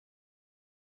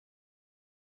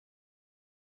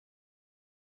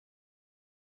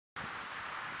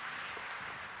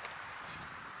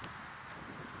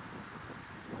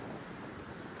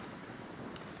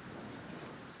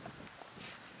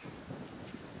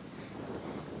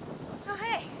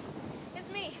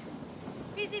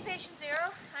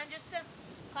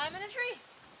Climbing a tree,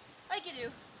 like you do.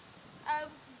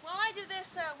 While I do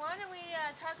this, why don't we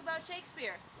talk about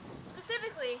Shakespeare,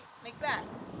 specifically Macbeth.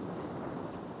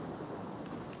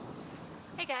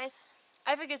 Hey guys,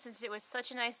 I figured since it was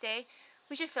such a nice day,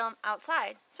 we should film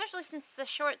outside, especially since it's a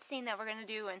short scene that we're going to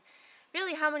do, and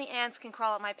really how many ants can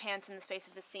crawl up my pants in the space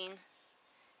of this scene?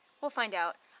 We'll find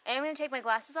out. I am going to take my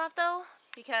glasses off though,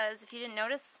 because if you didn't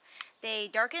notice, they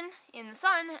darken in the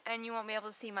sun, and you won't be able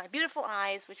to see my beautiful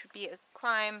eyes, which would be a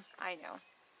crime, I know.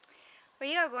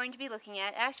 We are going to be looking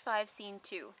at Act 5, Scene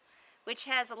 2, which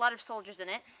has a lot of soldiers in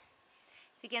it.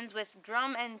 It begins with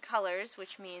drum and colors,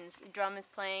 which means the drum is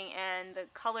playing and the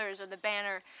colors or the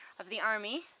banner of the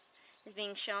army is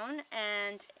being shown.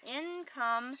 And in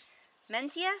come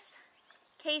Menteith,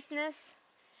 Caithness,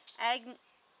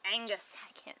 Angus.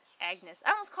 Agnes.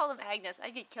 I almost called him Agnes.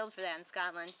 I'd get killed for that in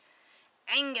Scotland.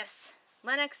 Angus,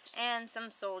 Lennox, and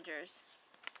some soldiers.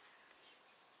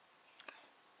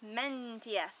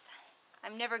 Menteith.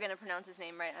 I'm never going to pronounce his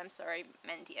name right. I'm sorry,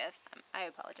 Menteith. I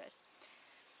apologize.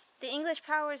 The English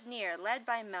power is near, led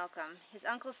by Malcolm, his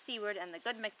uncle Seward, and the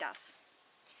good Macduff.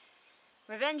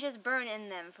 Revenges burn in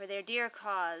them for their dear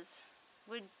cause,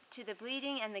 would to the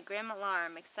bleeding and the grim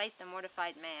alarm excite the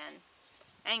mortified man.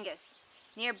 Angus,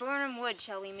 near Burnham Wood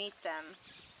shall we meet them.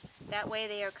 That way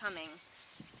they are coming.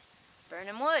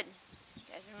 Burnham Wood.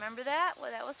 You guys remember that?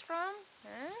 Where that was from?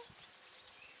 Huh?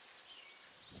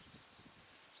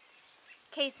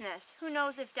 Caithness, who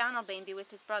knows if Donalbain be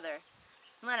with his brother?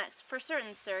 Lennox, for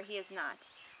certain, sir, he is not.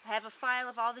 I have a file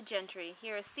of all the gentry.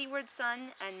 Here is Seward's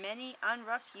son, and many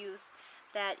unrough youths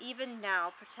that even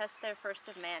now protest their first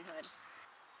of manhood.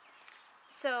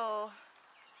 So,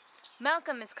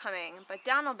 Malcolm is coming, but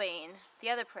Donalbain, the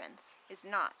other prince, is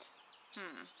not.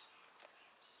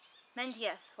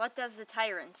 Menteith, what does the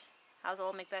tyrant? How's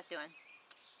old Macbeth doing?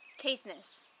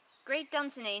 Caithness, great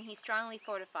Dunsinane he strongly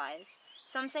fortifies.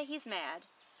 Some say he's mad.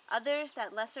 Others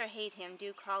that lesser hate him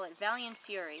do call it valiant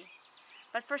fury.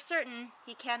 But for certain,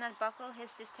 he cannot buckle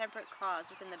his distemperate cause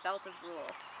within the belt of rule.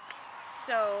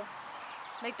 So,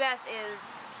 Macbeth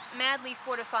is madly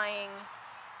fortifying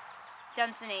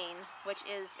Dunsinane, which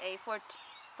is a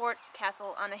fort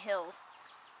castle on a hill.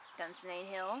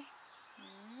 Dunsinane Hill.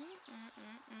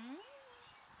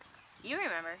 You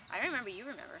remember. I remember, you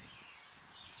remember.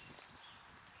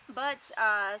 But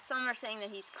some are saying that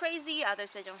he's crazy,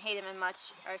 others that don't hate him as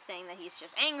much are saying that he's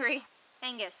just angry.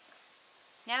 Angus.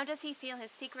 Now does he feel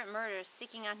his secret murders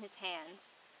sticking on his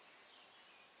hands.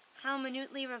 How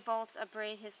minutely revolts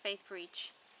upbraid his faith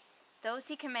breach. Those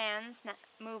he commands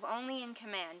move only in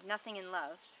command, nothing in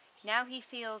love. Now he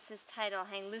feels his title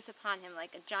hang loose upon him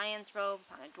like a giant's robe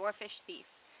upon a dwarfish thief.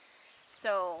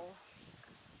 So,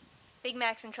 Big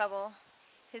Mac's in trouble.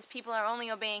 His people are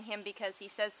only obeying him because he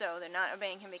says so. They're not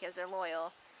obeying him because they're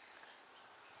loyal.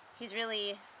 He's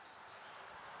really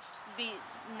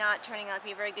not turning out to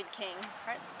be a very good king.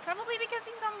 Probably because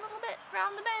he's gone a little bit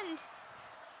round the bend.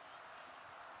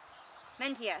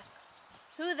 Menteith.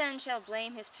 Who then shall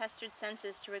blame his pestered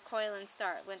senses to recoil and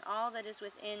start, when all that is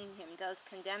within him does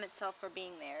condemn itself for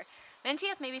being there?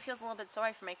 Menteith maybe feels a little bit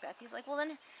sorry for Macbeth. He's like, well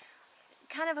then,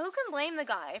 kind of who can blame the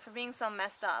guy for being so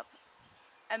messed up?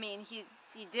 I mean, he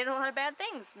did a lot of bad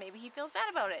things. Maybe he feels bad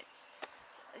about it.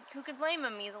 Who could blame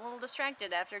him? He's a little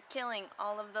distracted after killing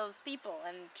all of those people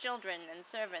and children and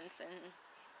servants and...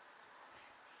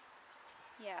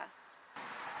 yeah.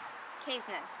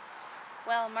 Caithness.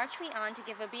 Well, march we on to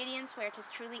give obedience where 'tis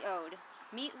truly owed.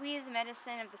 Meet we the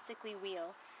medicine of the sickly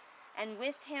weal, and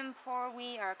with him pour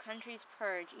we our country's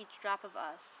purge, each drop of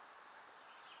us.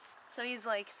 So he's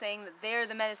like saying that they're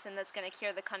the medicine that's going to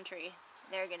cure the country.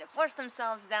 They're going to force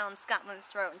themselves down Scotland's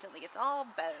throat until it gets all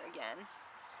better again.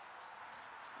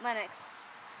 Lennox,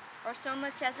 or so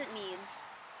much as it needs,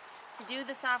 to do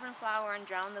the sovereign flower and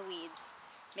drown the weeds,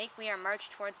 make we our march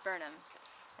towards Burnham.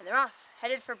 And they're off,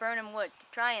 headed for Burnham Wood, to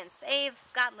try and save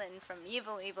Scotland from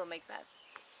evil, evil Macbeth.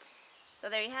 So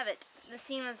there you have it. The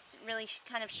scene was really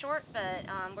kind of short, but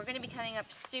we're going to be coming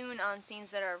up soon on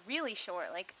scenes that are really short,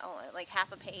 like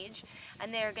half a page.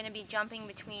 And they're going to be jumping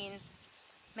between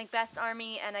Macbeth's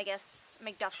army and I guess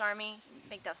Macduff's army.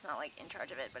 Macduff's not like in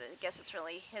charge of it, but I guess it's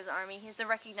really his army. He's the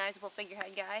recognizable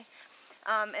figurehead guy.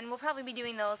 And we'll probably be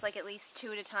doing those like at least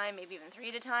 2 at a time, maybe even 3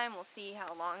 at a time. We'll see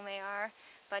how long they are.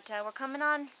 But we're coming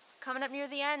up near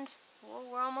the end.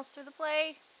 We're almost through the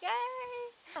play. Yay!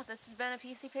 This has been a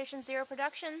PCPatientZero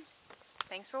production.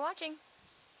 Thanks for watching.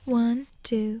 1,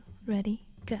 2, ready,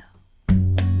 go.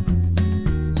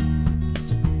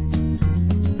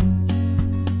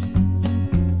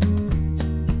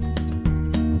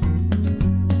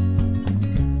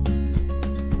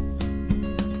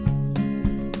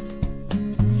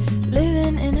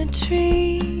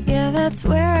 tree. Yeah, that's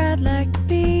where I'd like to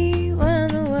be.